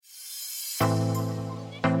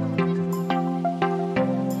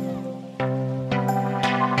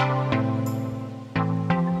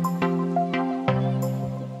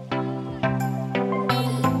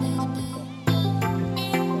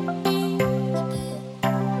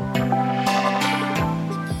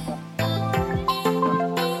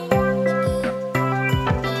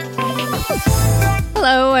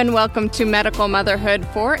Hello and welcome to Medical Motherhood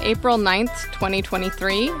for April 9th,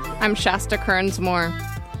 2023. I'm Shasta Kearns-Moore.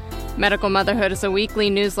 Medical Motherhood is a weekly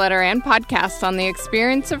newsletter and podcast on the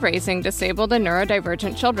experience of raising disabled and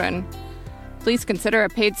neurodivergent children. Please consider a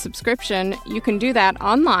paid subscription. You can do that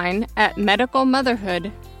online at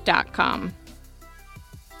medicalmotherhood.com.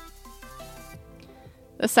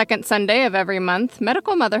 The second Sunday of every month,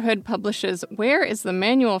 Medical Motherhood publishes Where is the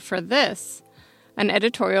Manual for This?, an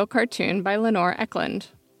editorial cartoon by Lenore Eklund.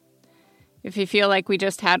 If you feel like we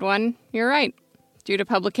just had one, you're right. Due to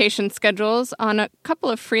publication schedules on a couple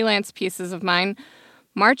of freelance pieces of mine,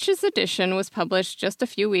 March's edition was published just a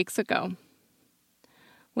few weeks ago.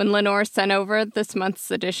 When Lenore sent over this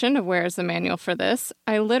month's edition of Where's the Manual for This?,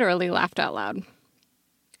 I literally laughed out loud.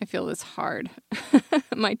 I feel this hard.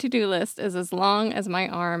 My to-do list is as long as my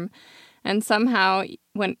arm, and somehow,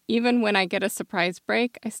 even when I get a surprise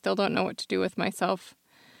break, I still don't know what to do with myself.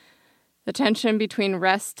 The tension between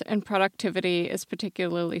rest and productivity is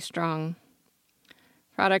particularly strong.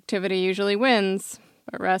 Productivity usually wins,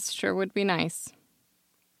 but rest sure would be nice.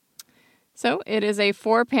 So it is a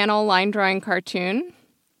 4-panel line drawing cartoon.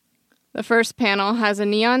 The first panel has a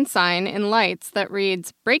neon sign in lights that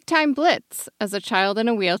reads, "Break time Blitz," as a child in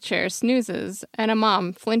a wheelchair snoozes and a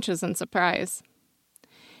mom flinches in surprise.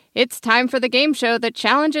 "It's time for the game show that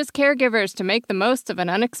challenges caregivers to make the most of an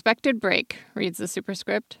unexpected break," reads the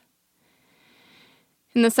superscript.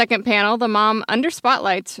 In the second panel, the mom, under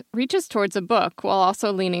spotlights, reaches towards a book while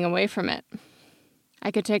also leaning away from it.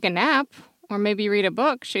 "I could take a nap, or maybe read a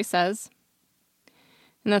book," she says.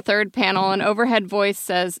 In the third panel, an overhead voice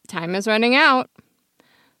says, "Time is running out."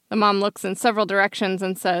 The mom looks in several directions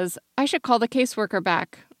and says, "I should call the caseworker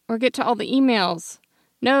back, or get to all the emails.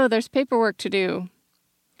 No, there's paperwork to do."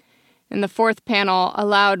 In the fourth panel, a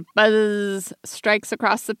loud buzz strikes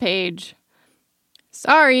across the page.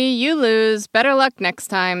 "Sorry, you lose. Better luck next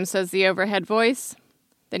time," says the overhead voice.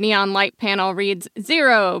 The neon light panel reads,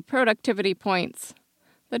 "0 productivity points."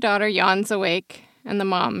 The daughter yawns awake, and the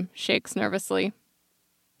mom shakes nervously.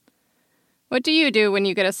 What do you do when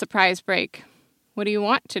you get a surprise break? What do you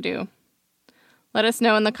want to do? Let us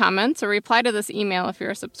know in the comments or reply to this email if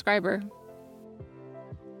you're a subscriber.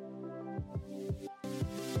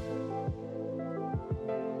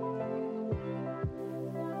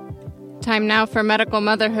 Time now for Medical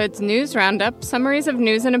Motherhood's News Roundup, summaries of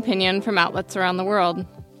news and opinion from outlets around the world.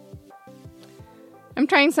 I'm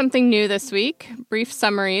trying something new this week, brief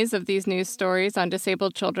summaries of these news stories on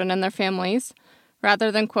disabled children and their families,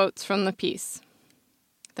 rather than quotes from the piece.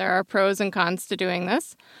 There are pros and cons to doing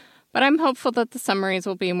this, but I'm hopeful that the summaries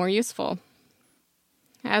will be more useful.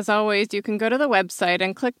 As always, you can go to the website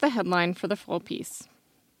and click the headline for the full piece.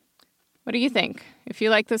 What do you think? If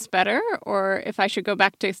you like this better, or if I should go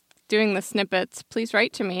back to doing the snippets, please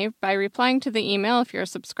write to me by replying to the email if you're a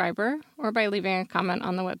subscriber, or by leaving a comment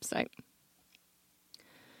on the website.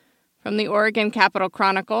 From the Oregon Capitol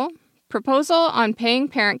Chronicle, proposal on paying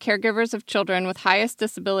parent caregivers of children with highest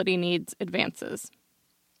disability needs advances.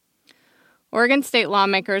 Oregon state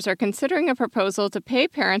lawmakers are considering a proposal to pay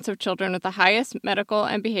parents of children with the highest medical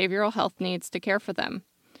and behavioral health needs to care for them.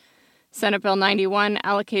 Senate Bill 91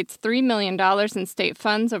 allocates $3 million in state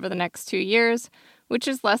funds over the next 2 years, which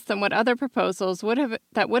is less than what other proposals would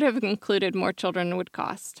have included more children would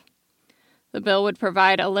cost. The bill would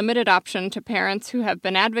provide a limited option to parents who have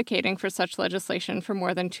been advocating for such legislation for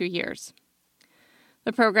more than 2 years.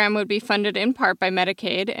 The program would be funded in part by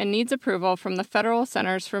Medicaid and needs approval from the Federal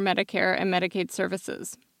Centers for Medicare and Medicaid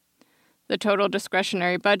Services. The total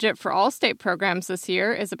discretionary budget for all state programs this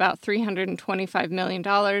year is about $325 million,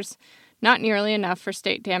 not nearly enough for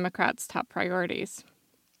state Democrats' top priorities.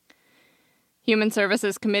 Human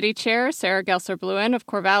Services Committee Chair Sarah Gelser-Bluen of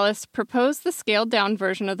Corvallis proposed the scaled-down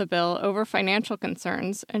version of the bill over financial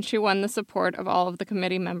concerns, and she won the support of all of the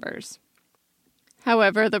committee members.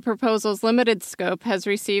 However, the proposal's limited scope has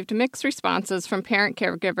received mixed responses from parent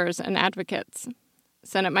caregivers and advocates.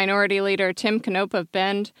 Senate Minority Leader Tim Knopp of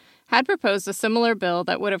Bend had proposed a similar bill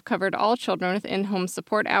that would have covered all children with in-home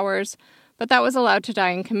support hours, but that was allowed to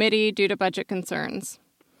die in committee due to budget concerns.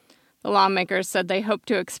 The lawmakers said they hope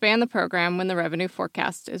to expand the program when the revenue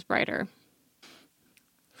forecast is brighter.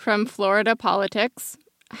 From Florida Politics,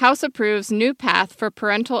 House approves new path for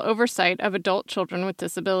parental oversight of adult children with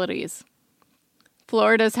disabilities.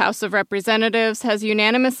 Florida's House of Representatives has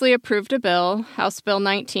unanimously approved a bill, House Bill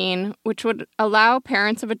 19, which would allow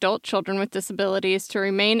parents of adult children with disabilities to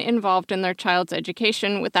remain involved in their child's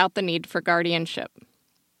education without the need for guardianship.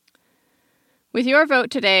 With your vote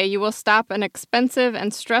today, you will stop an expensive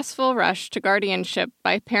and stressful rush to guardianship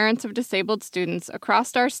by parents of disabled students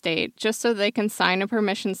across our state just so they can sign a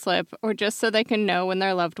permission slip or just so they can know when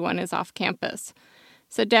their loved one is off campus,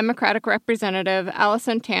 said Democratic Representative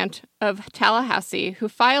Allison Tant of Tallahassee, who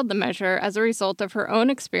filed the measure as a result of her own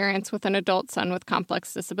experience with an adult son with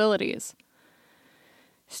complex disabilities.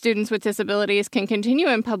 Students with disabilities can continue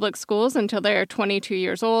in public schools until they are 22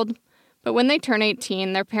 years old, but when they turn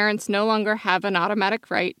 18, their parents no longer have an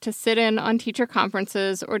automatic right to sit in on teacher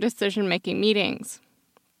conferences or decision-making meetings.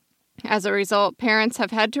 As a result, parents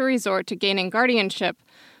have had to resort to gaining guardianship,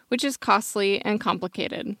 which is costly and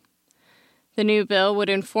complicated. The new bill would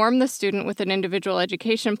inform the student with an individual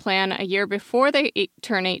education plan a year before they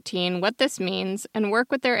turn 18 what this means and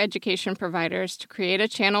work with their education providers to create a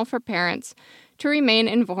channel for parents to remain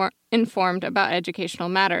informed about educational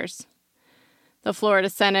matters. The Florida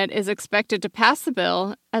Senate is expected to pass the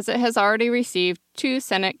bill, as it has already received 2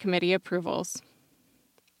 Senate committee approvals.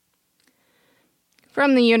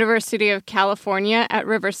 From the University of California at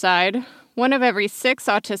Riverside, 1 of every 6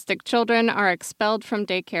 autistic children are expelled from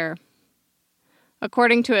daycare.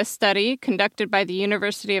 According to a study conducted by the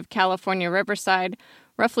University of California, Riverside,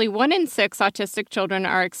 roughly 1 in 6 autistic children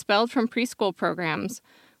are expelled from preschool programs,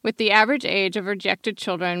 with the average age of rejected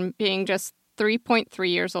children being just 3.3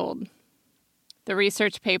 years old. The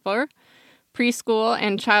research paper, Preschool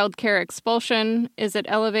and Child Care Expulsion, Is It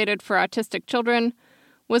Elevated for Autistic Children?,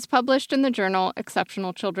 was published in the journal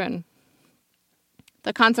Exceptional Children.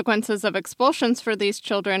 The consequences of expulsions for these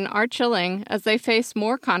children are chilling as they face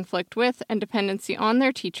more conflict with and dependency on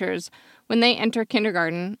their teachers when they enter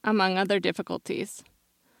kindergarten, among other difficulties.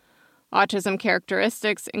 Autism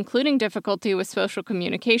characteristics, including difficulty with social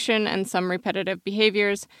communication and some repetitive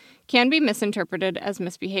behaviors, can be misinterpreted as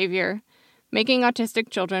misbehavior, making autistic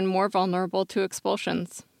children more vulnerable to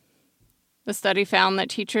expulsions. The study found that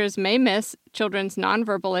teachers may miss children's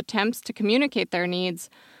nonverbal attempts to communicate their needs,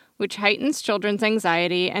 which heightens children's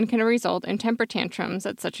anxiety and can result in temper tantrums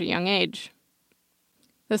at such a young age.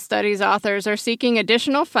 The study's authors are seeking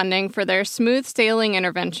additional funding for their smooth sailing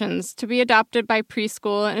interventions to be adopted by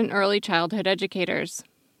preschool and early childhood educators.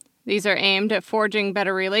 These are aimed at forging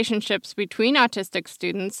better relationships between autistic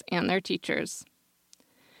students and their teachers.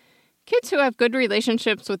 Kids who have good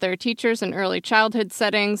relationships with their teachers in early childhood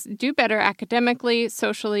settings do better academically,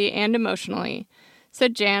 socially, and emotionally,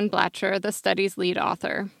 said Jan Blatcher, the study's lead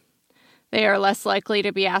author. They are less likely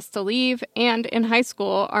to be asked to leave and, in high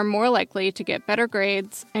school, are more likely to get better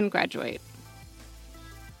grades and graduate.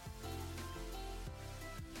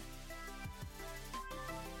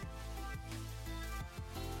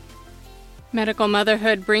 Medical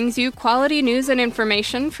Motherhood brings you quality news and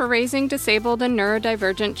information for raising disabled and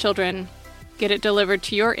neurodivergent children. Get it delivered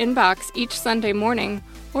to your inbox each Sunday morning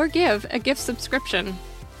or give a gift subscription.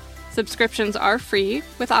 Subscriptions are free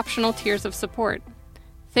with optional tiers of support.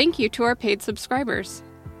 Thank you to our paid subscribers.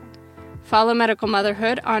 Follow Medical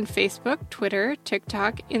Motherhood on Facebook, Twitter,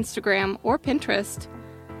 TikTok, Instagram, or Pinterest.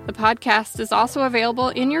 The podcast is also available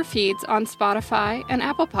in your feeds on Spotify and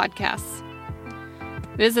Apple Podcasts.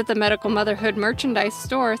 Visit the Medical Motherhood merchandise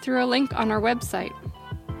store through a link on our website.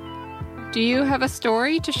 Do you have a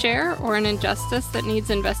story to share or an injustice that needs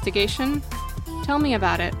investigation? Tell me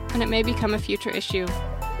about it, and it may become a future issue.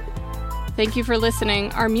 Thank you for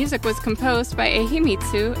listening. Our music was composed by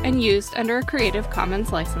Ehimitsu and used under a Creative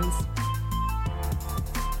Commons license.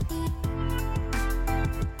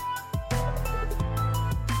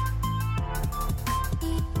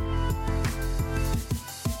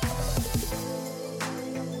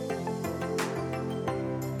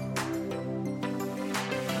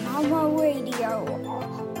 Mama Radio.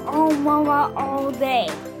 Oh, Mama all day.